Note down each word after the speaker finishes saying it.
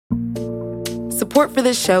Support for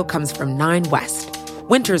this show comes from 9 West.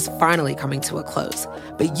 Winter's finally coming to a close,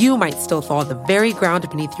 but you might still thaw the very ground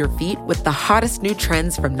beneath your feet with the hottest new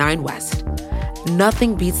trends from 9 West.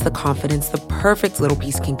 Nothing beats the confidence the perfect little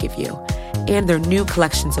piece can give you. And their new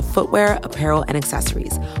collections of footwear, apparel, and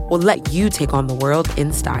accessories will let you take on the world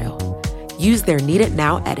in style. Use their Need It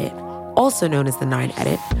Now edit, also known as the 9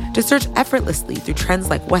 Edit, to search effortlessly through trends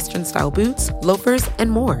like Western-style boots, loafers, and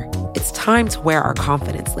more. It's time to wear our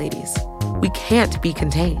confidence, ladies. We can't be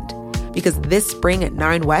contained, because this spring at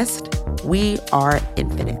 9 West, we are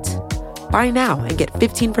infinite. Buy now and get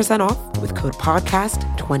 15% off with code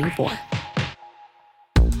PODCAST24.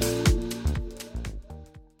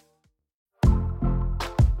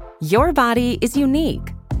 Your body is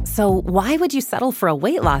unique. So why would you settle for a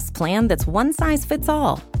weight loss plan that's one size fits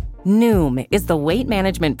all? Noom is the weight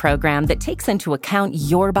management program that takes into account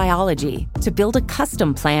your biology to build a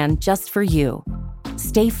custom plan just for you.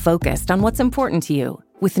 Stay focused on what's important to you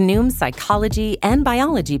with Noom's psychology and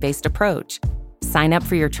biology-based approach. Sign up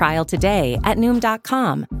for your trial today at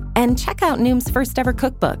Noom.com and check out Noom's first ever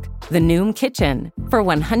cookbook, The Noom Kitchen, for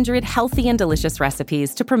 100 healthy and delicious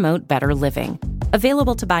recipes to promote better living.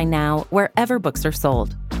 Available to buy now wherever books are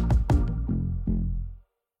sold.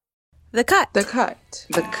 The cut. The cut.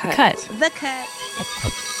 The cut. Cut. The cut.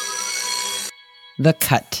 The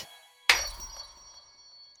cut.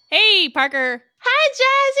 Hey, Parker. Hi,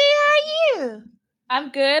 Jazzy. How are you? I'm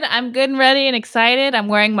good. I'm good and ready and excited. I'm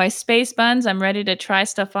wearing my space buns. I'm ready to try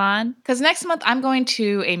stuff on. Because next month, I'm going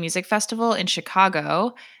to a music festival in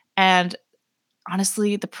Chicago. And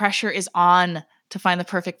honestly, the pressure is on to find the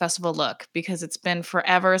perfect festival look because it's been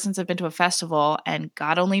forever since I've been to a festival. And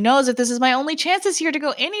God only knows if this is my only chance this year to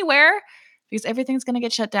go anywhere because everything's going to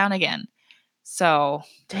get shut down again. So,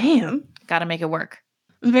 damn. Got to make it work.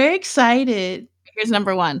 I'm very excited. Here's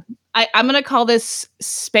number one. I'm going to call this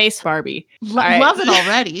Space Barbie. Love it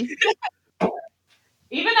already.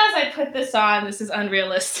 Even as I put this on, this is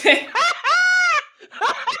unrealistic.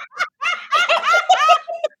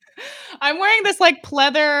 I'm wearing this like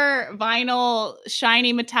pleather vinyl,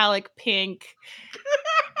 shiny metallic pink,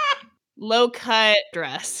 low cut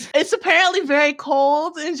dress. It's apparently very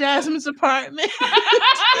cold in Jasmine's apartment.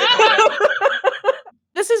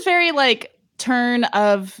 This is very like turn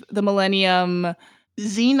of the millennium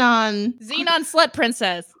Xenon slut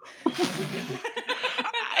princess.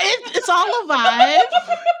 It's all a vibe.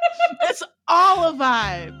 It's all a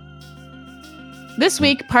vibe. This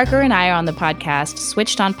week, Parker and I are on the podcast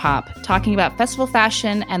Switched on Pop, talking about festival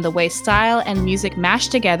fashion and the way style and music mash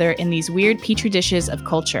together in these weird petri dishes of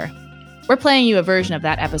culture. We're playing you a version of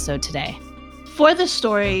that episode today. For this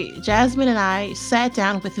story, Jasmine and I sat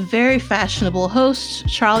down with very fashionable hosts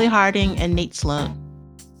Charlie Harding and Nate Sloan.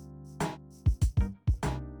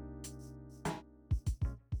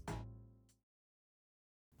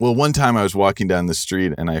 Well, one time I was walking down the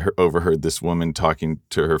street and I overheard this woman talking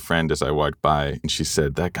to her friend as I walked by. And she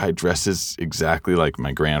said, "That guy dresses exactly like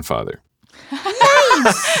my grandfather."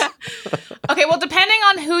 Nice! Okay, well, depending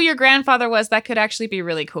on who your grandfather was, that could actually be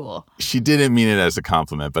really cool. She didn't mean it as a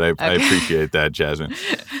compliment, but I appreciate that, Jasmine.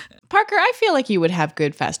 Parker, I feel like you would have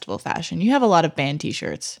good festival fashion. You have a lot of band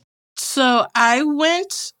t-shirts. So I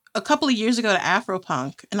went a couple of years ago to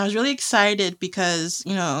Afropunk, and I was really excited because,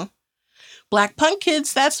 you know, Black punk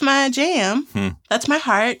kids, that's my jam. That's my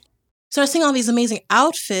heart. So I was seeing all these amazing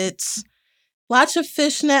outfits, lots of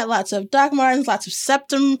fishnet, lots of Doc Martens, lots of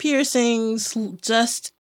septum piercings,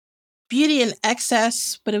 just beauty in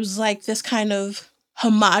excess. But it was like this kind of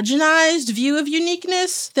homogenized view of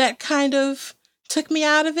uniqueness that kind of took me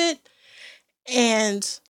out of it. And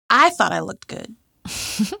I thought I looked good.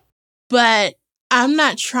 But I'm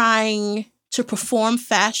not trying to perform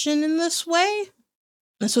fashion in this way.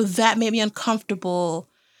 And so that made me uncomfortable.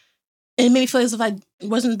 And it made me feel as if I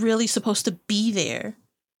wasn't really supposed to be there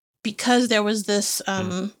because there was this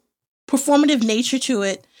performative nature to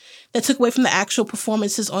it that took away from the actual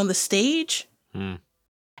performances on the stage.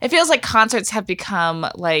 It feels like concerts have become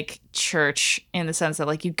like church in the sense that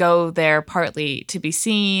like you go there partly to be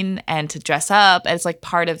seen and to dress up. And it's like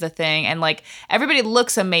part of the thing. And like everybody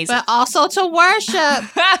looks amazing. But also to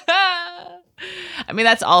worship. I mean,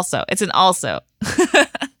 it's an also.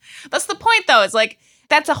 That's the point, though. It's like,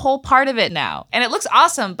 that's a whole part of it now. And it looks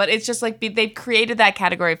awesome, but it's just like they've created that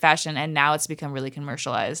category of fashion, and now it's become really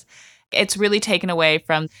commercialized. It's really taken away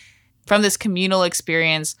from this communal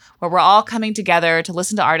experience where we're all coming together to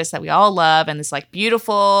listen to artists that we all love, and this like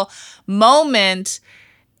beautiful moment.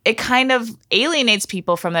 It kind of alienates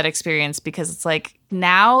people from that experience because it's like,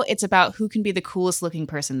 now it's about who can be the coolest looking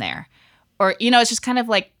person there. Or, you know, it's just kind of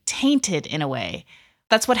like tainted in a way.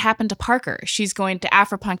 That's what happened to Parker. She's going to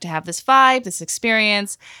Afropunk to have this vibe, this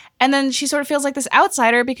experience, and then she sort of feels like this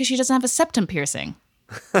outsider because she doesn't have a septum piercing.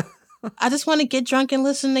 I just want to get drunk and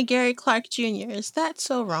listen to Gary Clark Jr. Is that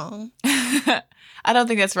so wrong? I don't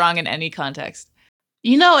think that's wrong in any context.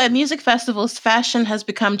 You know, at music festivals, fashion has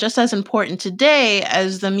become just as important today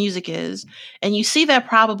as the music is. And you see that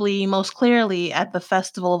probably most clearly at the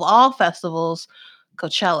festival of all festivals,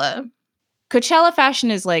 Coachella. Coachella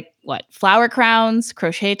fashion is like, what, flower crowns,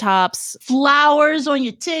 crochet tops? Flowers on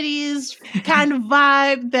your titties kind of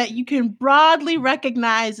vibe that you can broadly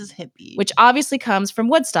recognize as hippie. Which obviously comes from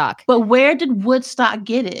Woodstock. But where did Woodstock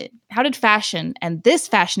get it? How did fashion, and this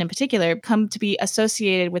fashion in particular, come to be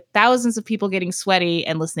associated with thousands of people getting sweaty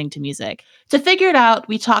and listening to music? To figure it out,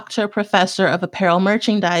 we talked to a professor of apparel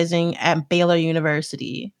merchandising at Baylor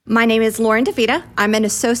University. My name is Lauren DeVita. I'm an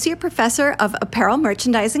associate professor of apparel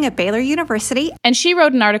merchandising at Baylor University. And she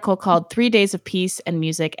wrote an article called 3 Days of Peace and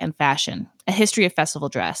Music and Fashion, A History of Festival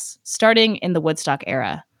Dress, starting in the Woodstock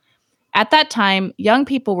era. At that time, young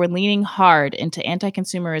people were leaning hard into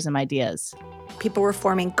anti-consumerism ideas. People were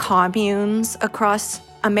forming communes across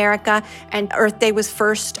America, and Earth Day was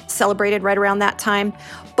first celebrated right around that time.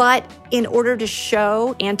 But in order to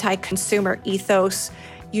show anti-consumer ethos,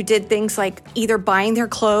 you did things like either buying their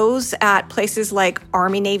clothes at places like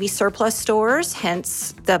Army Navy surplus stores,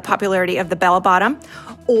 hence the popularity of the bell-bottom,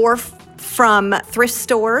 or from thrift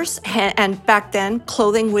stores. And back then,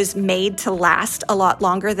 clothing was made to last a lot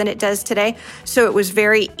longer than it does today. So it was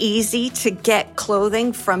very easy to get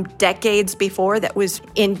clothing from decades before that was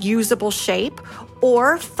in usable shape,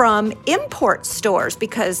 or from import stores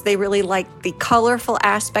because they really liked the colorful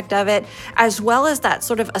aspect of it, as well as that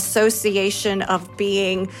sort of association of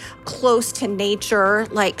being close to nature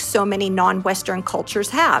like so many non-Western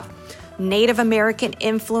cultures have. Native American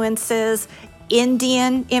influences,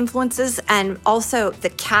 Indian influences, and also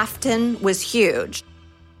the kaftan was huge.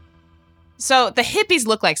 So the hippies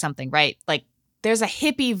look like something, right? Like there's a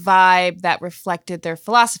hippie vibe that reflected their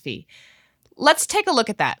philosophy. Let's take a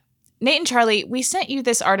look at that. Nate and Charlie, we sent you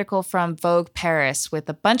this article from Vogue Paris with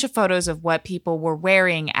a bunch of photos of what people were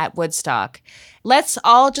wearing at Woodstock. Let's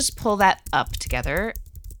all just pull that up together.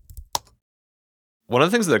 One of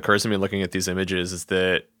the things that occurs to me looking at these images is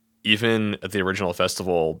that even at the original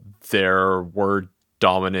festival, there were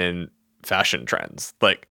dominant fashion trends,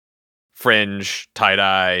 like fringe,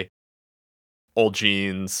 tie-dye, old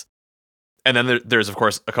jeans. And then there's, of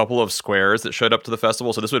course, a couple of squares that showed up to the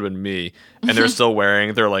festival. So this would have been me. And they're still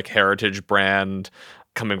wearing their like heritage brand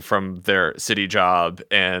coming from their city job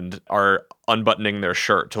and are unbuttoning their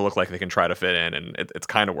shirt to look like they can try to fit in. And it's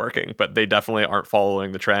kind of working. But they definitely aren't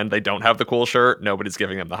following the trend. They don't have the cool shirt. Nobody's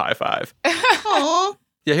giving them the high five. Aww.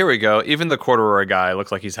 Yeah, here we go. Even the corduroy guy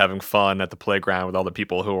looks like he's having fun at the playground with all the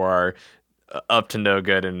people who are up to no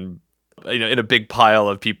good and, you know, in a big pile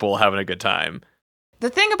of people having a good time. The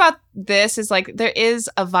thing about this is like there is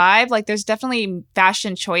a vibe, like there's definitely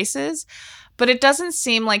fashion choices, but it doesn't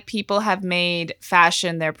seem like people have made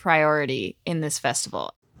fashion their priority in this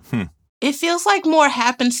festival. It feels like more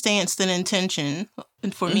happenstance than intention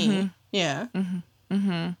for me. Yeah.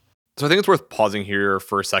 So I think it's worth pausing here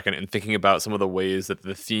for a second and thinking about some of the ways that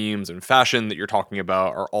the themes and fashion that you're talking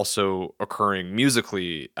about are also occurring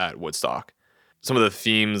musically at Woodstock. Some of the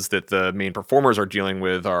themes that the main performers are dealing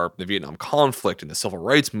with are the Vietnam conflict and the civil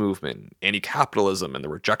rights movement, anti-capitalism, and the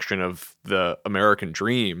rejection of the American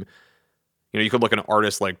dream. You know, you could look at an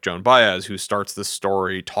artist like Joan Baez, who starts this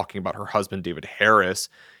story talking about her husband, David Harris.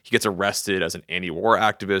 He gets arrested as an anti-war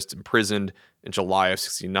activist, imprisoned in July of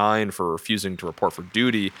 '69 for refusing to report for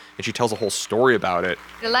duty, and she tells a whole story about it.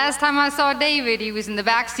 The last time I saw David, he was in the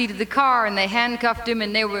back seat of the car, and they handcuffed him,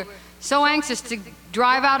 and they were so anxious to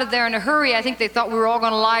drive out of there in a hurry. I think they thought we were all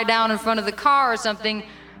going to lie down in front of the car or something.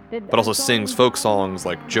 But also sings folk songs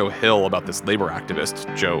like Joe Hill about this labor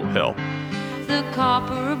activist, Joe Hill. The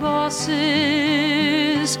copper bosses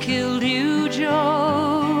killed you,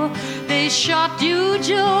 Joe. They shot you,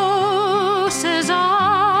 Joe, says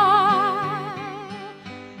I.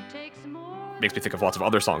 Take some more. Makes me think of lots of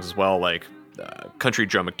other songs as well, like Country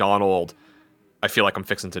Joe McDonald, I Feel Like I'm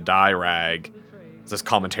Fixin' to Die Rag. It's this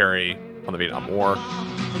commentary on the Vietnam War.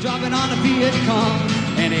 We're dropping on the Viet Cong,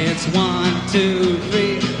 and it's 1, 2,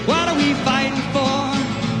 3. What are we fighting for?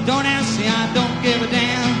 Don't ask me, I don't give a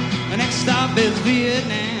damn. The next stop is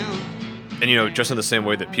Vietnam. And, you know, just in the same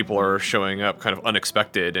way that people are showing up kind of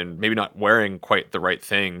unexpected and maybe not wearing quite the right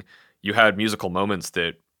thing, you had musical moments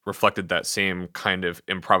that reflected that same kind of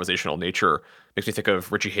improvisational nature. Makes me think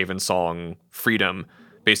of Richie Haven's song Freedom,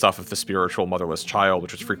 based off of The Spiritual Motherless Child,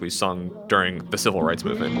 which was frequently sung during the Civil Rights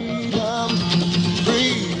Movement.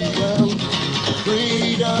 Freedom, freedom.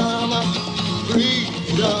 Freedom,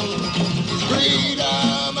 freedom,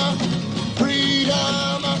 freedom,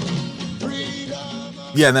 freedom, freedom.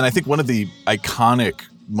 Yeah, and then I think one of the iconic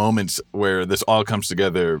moments where this all comes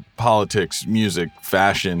together, politics, music,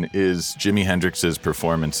 fashion, is Jimi Hendrix's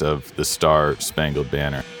performance of the Star Spangled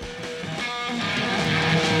Banner.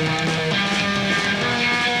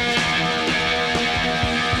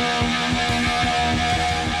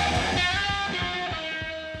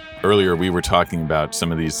 Earlier, we were talking about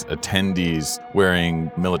some of these attendees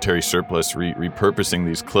wearing military surplus, repurposing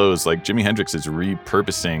these clothes. Like Jimi Hendrix is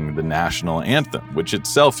repurposing the national anthem, which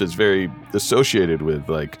itself is very associated with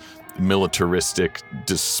like militaristic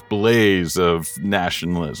displays of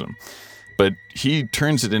nationalism. But he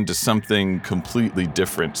turns it into something completely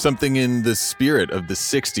different, something in the spirit of the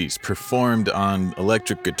 60s, performed on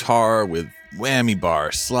electric guitar with whammy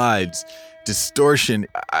bar, slides, distortion.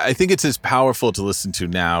 I think it's as powerful to listen to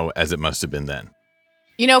now as it must have been then.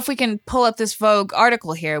 You know, if we can pull up this Vogue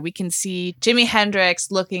article here, we can see Jimi Hendrix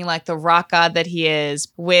looking like the rock god that he is,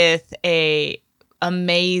 with a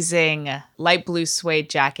amazing light blue suede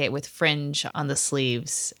jacket with fringe on the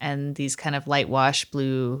sleeves and these kind of light wash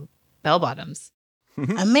blue bell bottoms.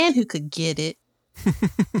 A man who could get it.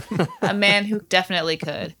 A man who definitely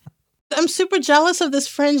could. I'm super jealous of this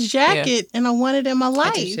fringe jacket, and I want it in my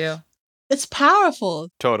life. I do too. It's powerful.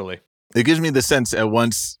 Totally. It gives me the sense at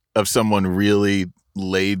once of someone really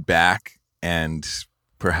laid back and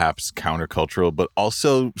perhaps countercultural, but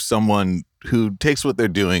also someone who takes what they're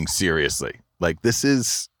doing seriously. Like, this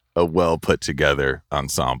is a well put together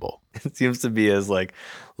ensemble. It seems to be as like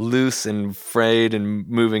loose and frayed and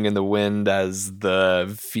moving in the wind as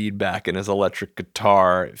the feedback in his electric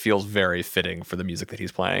guitar. It feels very fitting for the music that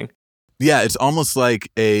he's playing. Yeah, it's almost like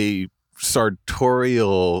a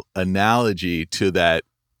sartorial analogy to that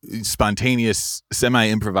spontaneous,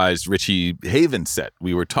 semi-improvised Richie Haven set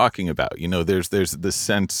we were talking about. You know, there's this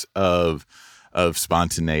sense of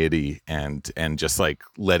spontaneity and just like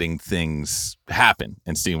letting things happen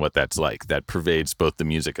and seeing what that's like. That pervades both the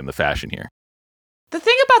music and the fashion here. The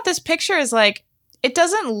thing about this picture is like, it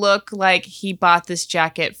doesn't look like he bought this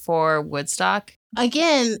jacket for Woodstock.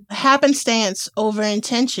 Again, happenstance over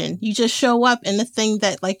intention. You just show up and the thing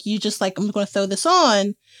that like you just like, I'm going to throw this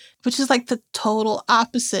on, which is like the total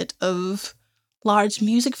opposite of large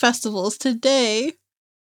music festivals today.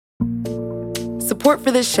 Support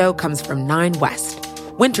for this show comes from 9 West.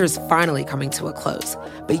 Winter's finally coming to a close,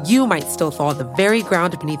 but you might still thaw the very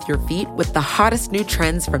ground beneath your feet with the hottest new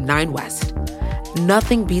trends from 9 West.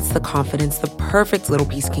 Nothing beats the confidence the perfect little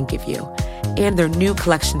piece can give you. And their new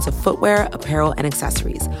collections of footwear, apparel, and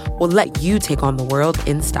accessories will let you take on the world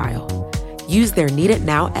in style. Use their Need It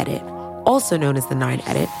Now edit, also known as the 9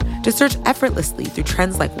 edit, to search effortlessly through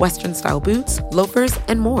trends like Western-style boots, loafers,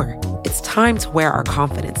 and more. It's time to wear our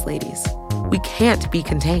confidence, ladies. We can't be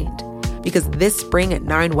contained, because this spring at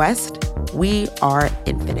 9 West, we are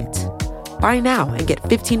infinite. Buy now and get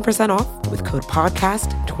 15% off with code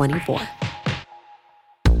PODCAST24.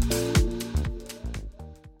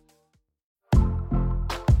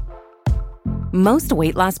 Most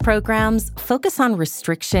weight loss programs focus on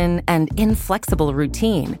restriction and inflexible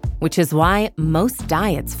routine, which is why most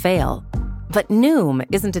diets fail. But Noom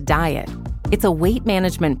isn't a diet. It's a weight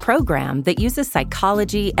management program that uses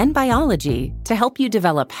psychology and biology to help you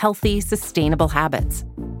develop healthy, sustainable habits.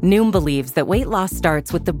 Noom believes that weight loss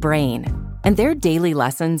starts with the brain, and their daily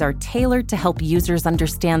lessons are tailored to help users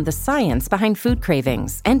understand the science behind food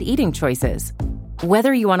cravings and eating choices.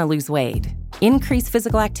 Whether you want to lose weight, increase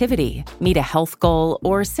physical activity, meet a health goal,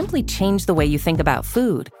 or simply change the way you think about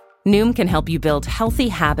food, Noom can help you build healthy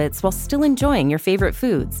habits while still enjoying your favorite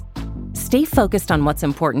foods. Stay focused on what's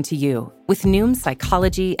important to you with Noom's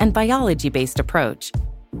psychology and biology-based approach.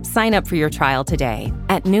 Sign up for your trial today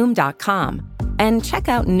at Noom.com and check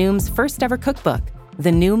out Noom's first ever cookbook,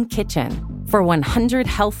 The Noom Kitchen, for 100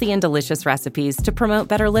 healthy and delicious recipes to promote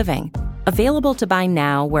better living. Available to buy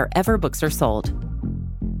now wherever books are sold.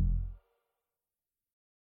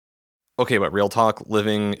 Okay, but real talk,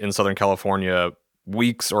 living in Southern California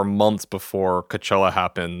weeks or months before Coachella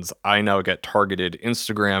happens, I now get targeted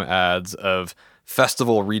Instagram ads of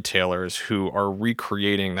festival retailers who are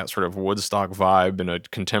recreating that sort of Woodstock vibe in a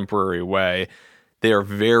contemporary way. They are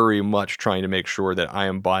very much trying to make sure that I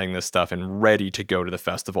am buying this stuff and ready to go to the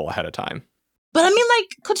festival ahead of time. But I mean,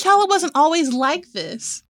 like, Coachella wasn't always like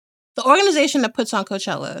this. The organization that puts on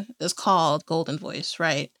Coachella is called Golden Voice,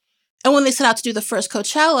 right? And when they set out to do the first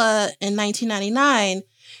Coachella in 1999,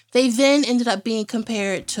 they then ended up being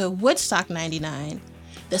compared to Woodstock 99,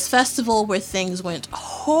 this festival where things went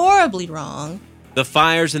horribly wrong, The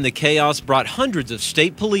fires and the chaos brought hundreds of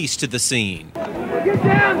state police to the scene. Get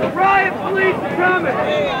down! The riot police are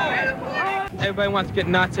coming! Everybody wants to get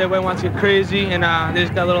nuts, everybody wants to get crazy, and they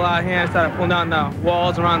just got a little out of hand, started pulling down the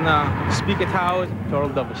walls around the speaker towers. Total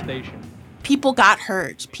devastation. People got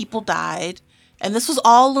hurt, people died, and this was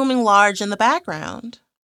all looming large in the background.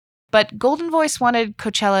 But Golden Voice wanted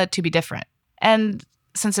Coachella to be different. And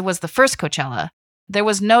since it was the first Coachella, there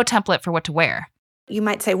was no template for what to wear. You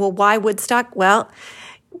might say, well, why Woodstock? Well,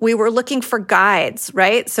 we were looking for guides,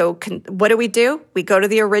 right? So what do? We go to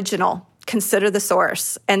the original, consider the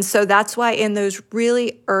source. And so that's why in those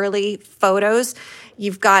really early photos,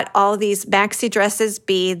 you've got all these maxi dresses,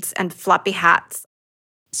 beads, and floppy hats.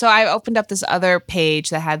 So I opened up this other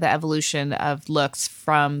page that had the evolution of looks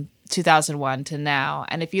from 2001 to now.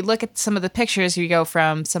 And if you look at some of the pictures, you go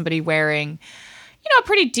from somebody wearing, a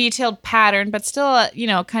pretty detailed pattern, but still,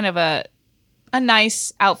 kind of a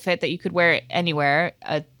nice outfit that you could wear anywhere,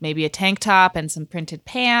 maybe a tank top and some printed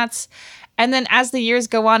pants. And then as the years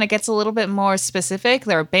go on, it gets a little bit more specific.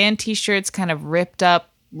 There are band t-shirts, kind of ripped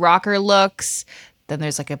up rocker looks. Then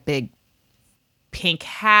there's like a big pink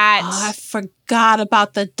hat. Oh, I forgot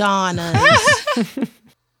about the Donnas.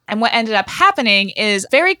 And what ended up happening is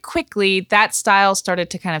very quickly that style started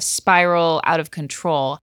to kind of spiral out of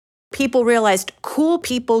control. People realized cool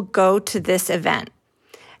people go to this event.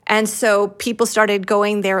 And so people started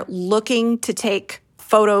going there looking to take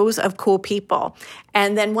photos of cool people.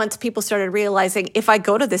 And then once people started realizing, if I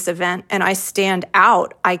go to this event and I stand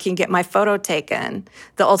out, I can get my photo taken,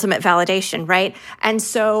 the ultimate validation, right? And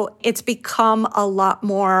so it's become a lot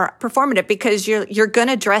more performative because you're going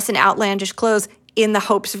to dress in outlandish clothes in the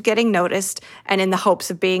hopes of getting noticed and in the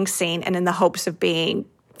hopes of being seen and in the hopes of being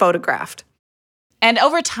photographed. And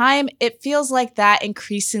over time, it feels like that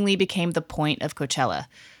increasingly became the point of Coachella.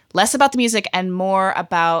 Less about the music and more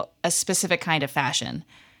about a specific kind of fashion.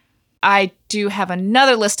 I do have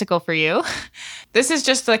another listicle for you. This is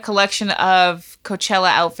just a collection of Coachella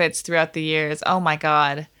outfits throughout the years. Oh my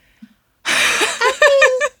God.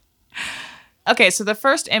 Okay, so the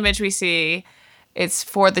first image we see, it's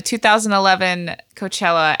for the 2011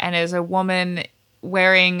 Coachella, and is a woman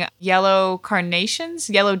wearing yellow carnations,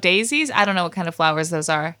 yellow daisies. I don't know what kind of flowers those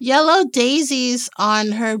are. Yellow daisies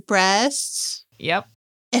on her breasts. Yep.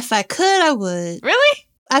 If I could, I would. Really?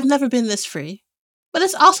 I've never been this free. But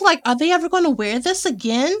it's also like, are they ever going to wear this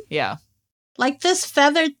again? Yeah. Like this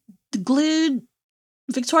feathered, glued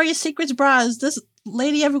Victoria's Secret's bra. Is this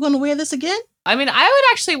lady ever going to wear this again? I mean, I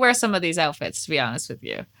would actually wear some of these outfits, to be honest with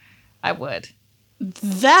you. I would.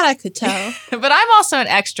 That I could tell. But I'm also an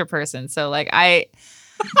extra person. So like I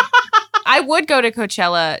would go to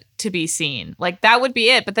Coachella to be seen. Like that would be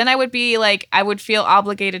it. But then I would be like, I would feel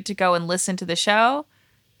obligated to go and listen to the show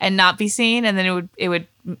and not be seen. And then it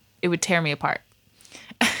would tear me apart.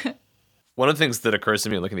 One of the things that occurs to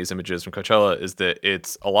me looking at these images from Coachella is that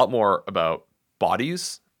it's a lot more about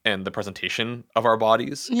bodies and the presentation of our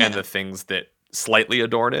bodies and the things that slightly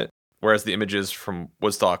adorn it. Whereas the images from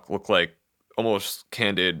Woodstock look like almost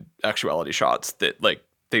candid actuality shots that like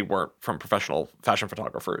they weren't from professional fashion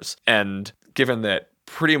photographers. And given that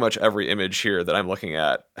pretty much every image here that I'm looking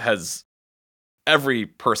at has every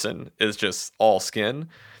person is just all skin,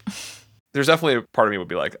 there's definitely a part of me would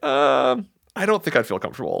be like, I don't think I'd feel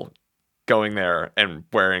comfortable going there and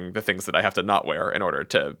wearing the things that I have to not wear in order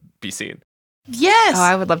to be seen. Yes. Oh,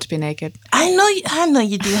 I would love to be naked. I know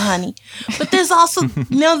you do, honey. But there's also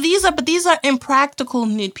these are impractical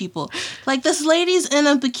nude people. Like this lady's in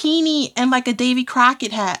a bikini and like a Davy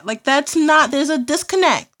Crockett hat. Like there's a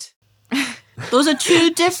disconnect. Those are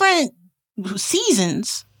two different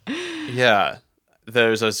seasons. Yeah.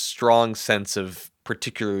 There's a strong sense of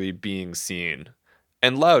particularly being seen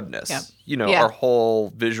and loudness. Yeah. Our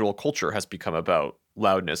whole visual culture has become about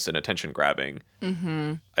loudness and attention grabbing.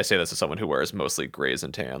 Mm-hmm. I say this as someone who wears mostly grays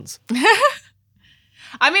and tans.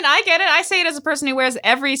 I mean, I get it. I say it as a person who wears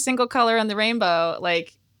every single color in the rainbow.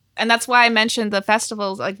 Like, and that's why I mentioned the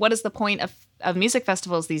festivals. Like, what is the point of music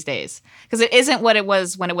festivals these days? Because it isn't what it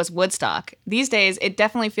was when it was Woodstock. These days, it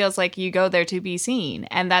definitely feels like you go there to be seen.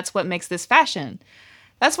 And that's what makes this fashion.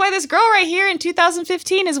 That's why this girl right here in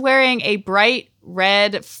 2015 is wearing a bright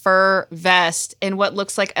red fur vest in what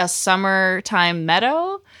looks like a summertime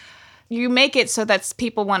meadow. You make it so that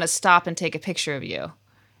people want to stop and take a picture of you.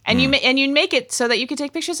 And you make it so that you can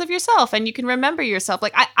take pictures of yourself and you can remember yourself.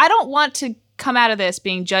 Like, I don't want to come out of this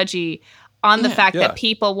being judgy on the fact that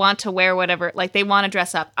people want to wear whatever, like they want to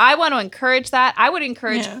dress up. I want to encourage that. I would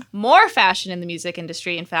encourage more fashion in the music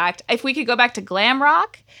industry. In fact, if we could go back to glam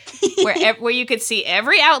rock, where you could see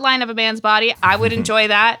every outline of a man's body, I would enjoy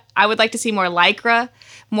that. I would like to see more Lycra.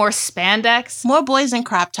 More spandex. More boys in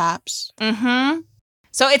crop tops. Mm-hmm.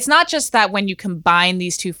 So it's not just that when you combine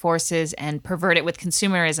these two forces and pervert it with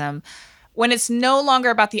consumerism, when it's no longer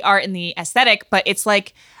about the art and the aesthetic, but it's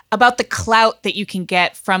like about the clout that you can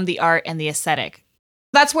get from the art and the aesthetic.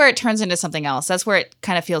 That's where it turns into something else. That's where it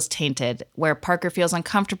kind of feels tainted, where Parker feels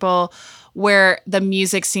uncomfortable, where the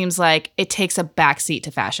music seems like it takes a backseat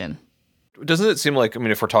to fashion. Doesn't it seem like, I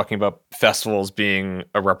mean, if we're talking about festivals being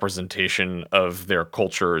a representation of their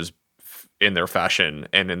cultures in their fashion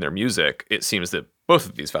and in their music, it seems that both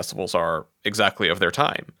of these festivals are exactly of their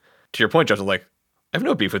time. To your point, Justin, like, I have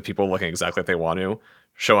no beef with people looking exactly like they want to,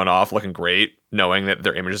 showing off, looking great, knowing that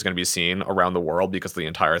their image is going to be seen around the world because the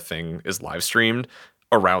entire thing is live streamed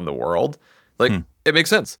around the world. Like, it makes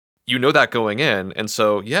sense. You know that going in. And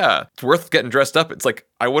so, yeah, it's worth getting dressed up. It's like,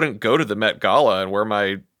 I wouldn't go to the Met Gala and wear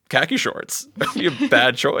my khaki shorts. It would be a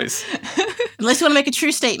bad choice. Unless you want to make a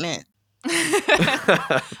true statement.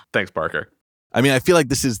 Thanks, Parker. I mean, I feel like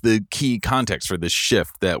this is the key context for this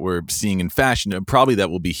shift that we're seeing in fashion, and probably that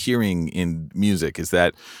we'll be hearing in music, is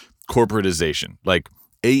that corporatization. Like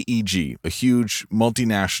AEG, a huge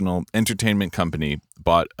multinational entertainment company,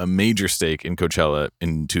 bought a major stake in Coachella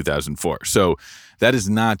in 2004. So that is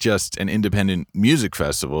not just an independent music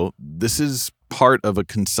festival. This is part of a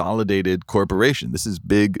consolidated corporation. This is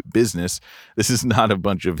big business. This is not a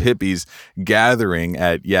bunch of hippies gathering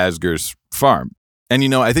at Yasgur's farm. And, you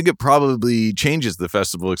know, I think it probably changes the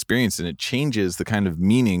festival experience, and it changes the kind of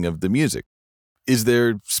meaning of the music. Is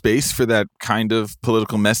there space for that kind of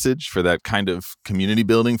political message, for that kind of community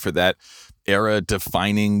building, for that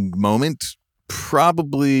era-defining moment?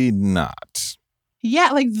 Probably not.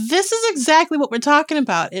 Yeah, like this is exactly what we're talking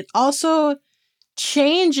about. It also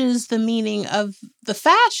changes the meaning of the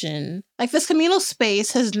fashion. Like this communal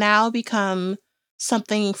space has now become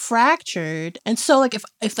something fractured. And so like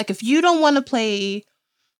if you don't want to play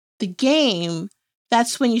the game,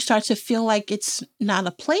 that's when you start to feel like it's not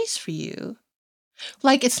a place for you.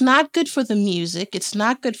 Like it's not good for the music, it's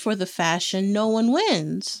not good for the fashion, no one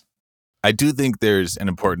wins. I do think there's an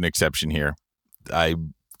important exception here. I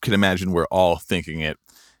can imagine we're all thinking it.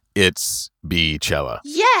 It's Beachella.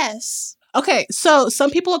 Yes. Okay, so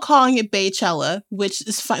some people are calling it Baychella, which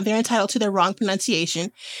is fine. They're entitled to their wrong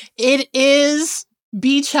pronunciation. It is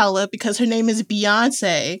Beachella because her name is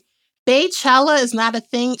Beyonce. Baychella is not a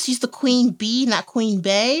thing. She's the Queen Bee, not Queen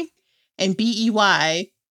Bay. And B-E-Y,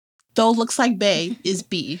 though looks like Bay, is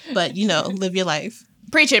B. But, you know, live your life.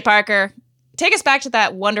 Preach it, Parker. Take us back to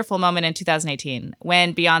that wonderful moment in 2018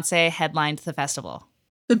 when Beyonce headlined the festival.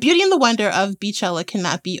 The beauty and the wonder of Beachella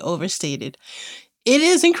cannot be overstated. It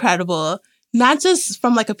is incredible, not just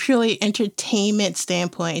from like a purely entertainment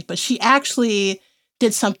standpoint, but she actually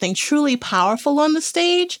did something truly powerful on the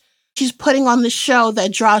stage. She's putting on the show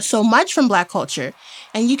that draws so much from Black culture.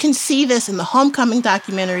 And you can see this in the Homecoming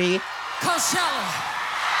documentary. Coachella,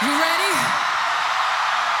 you ready?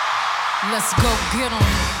 Let's go get 'em.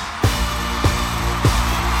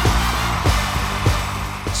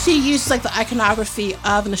 She used like the iconography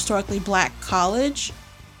of an historically Black college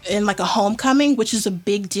in like a homecoming, which is a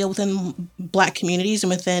big deal within Black communities and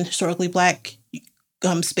within historically Black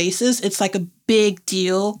spaces. It's like a big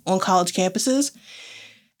deal on college campuses.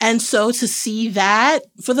 And so to see that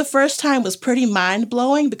for the first time was pretty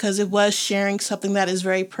mind-blowing because it was sharing something that is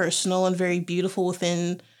very personal and very beautiful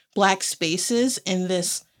within Black spaces in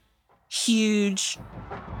this huge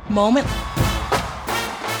moment.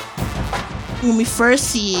 When we first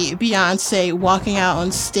see Beyonce walking out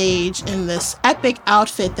on stage in this epic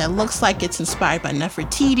outfit that looks like it's inspired by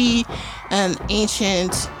Nefertiti, an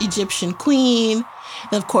ancient Egyptian queen,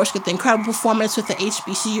 and of course get the incredible performance with the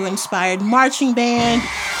HBCU-inspired marching band.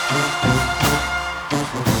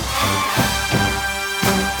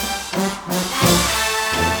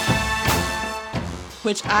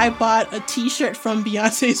 Which I bought a t-shirt from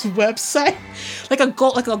Beyonce's website, like a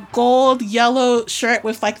gold yellow shirt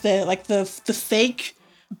with like the fake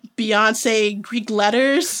Beyonce Greek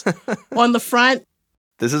letters on the front.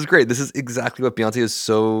 This is great. This is exactly what Beyonce is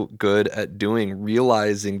so good at doing,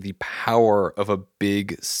 realizing the power of a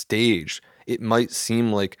big stage. It might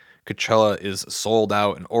seem like Coachella is sold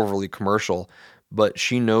out and overly commercial, but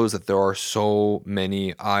she knows that there are so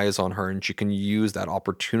many eyes on her, and she can use that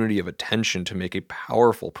opportunity of attention to make a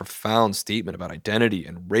powerful, profound statement about identity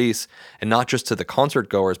and race, and not just to the concert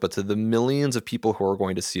goers, but to the millions of people who are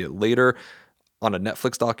going to see it later on a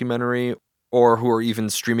Netflix documentary, or who are even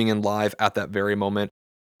streaming in live at that very moment,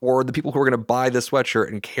 or the people who are going to buy the sweatshirt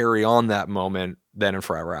and carry on that moment then and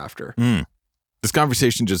forever after. This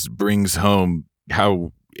conversation just brings home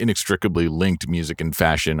how inextricably linked music and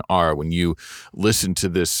fashion are. When you listen to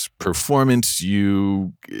this performance,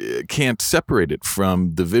 you can't separate it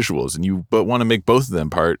from the visuals, and you but want to make both of them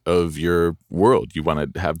part of your world. You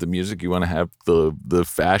want to have the music, you want to have the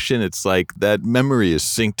fashion. It's like that memory is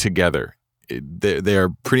synced together. They are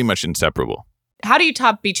pretty much inseparable. How do you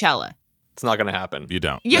top Beachella? It's not going to happen. You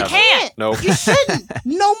don't. You can't. Nope. You shouldn't.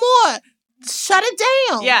 No more. Shut it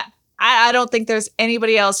down. Yeah. I don't think there's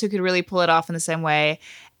anybody else who could really pull it off in the same way.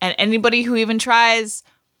 And anybody who even tries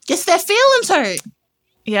gets their feelings hurt.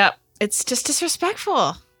 Yep. It's just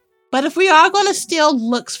disrespectful. But if we are going to steal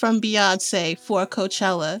looks from Beyonce for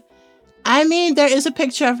Coachella, I mean, there is a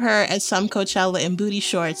picture of her at some Coachella in booty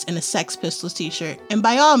shorts and a Sex Pistols t-shirt. And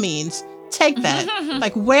by all means, take that.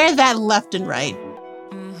 Like, wear that left and right.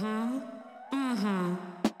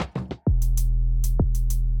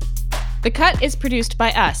 The Cut is produced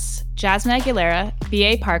by us, Jasmine Aguilera,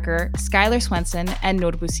 B.A. Parker, Skylar Swenson, and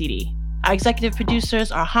Noor Busidi. Our executive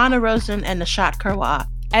producers are Hannah Rosen and Nishat Kurwa.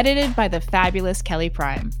 Edited by the fabulous Kelly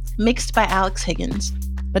Prime. Mixed by Alex Higgins.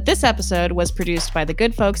 But this episode was produced by the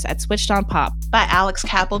good folks at Switched on Pop. By Alex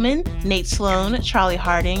Kappelman, Nate Sloan, Charlie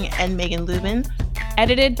Harding, and Megan Lubin.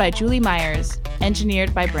 Edited by Julie Myers.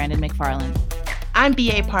 Engineered by Brandon McFarland. I'm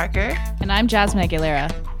B.A. Parker. And I'm Jasmine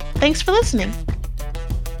Aguilera. Thanks for listening.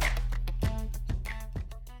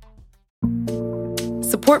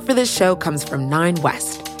 Support for this show comes from 9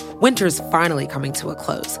 West. Winter's finally coming to a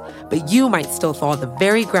close, but you might still thaw the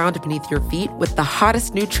very ground beneath your feet with the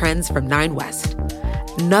hottest new trends from 9 West.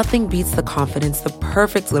 Nothing beats the confidence the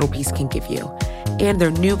perfect little piece can give you. And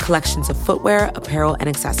their new collections of footwear, apparel, and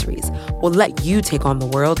accessories will let you take on the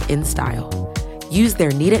world in style. Use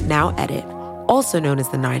their Need It Now edit, also known as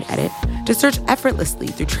the 9 Edit, to search effortlessly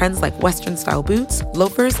through trends like Western-style boots,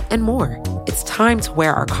 loafers, and more. It's time to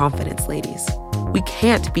wear our confidence, ladies. We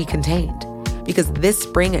can't be contained, because this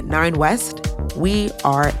spring at 9 West, we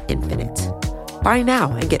are infinite. Buy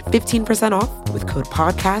now and get 15% off with code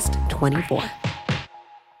PODCAST24.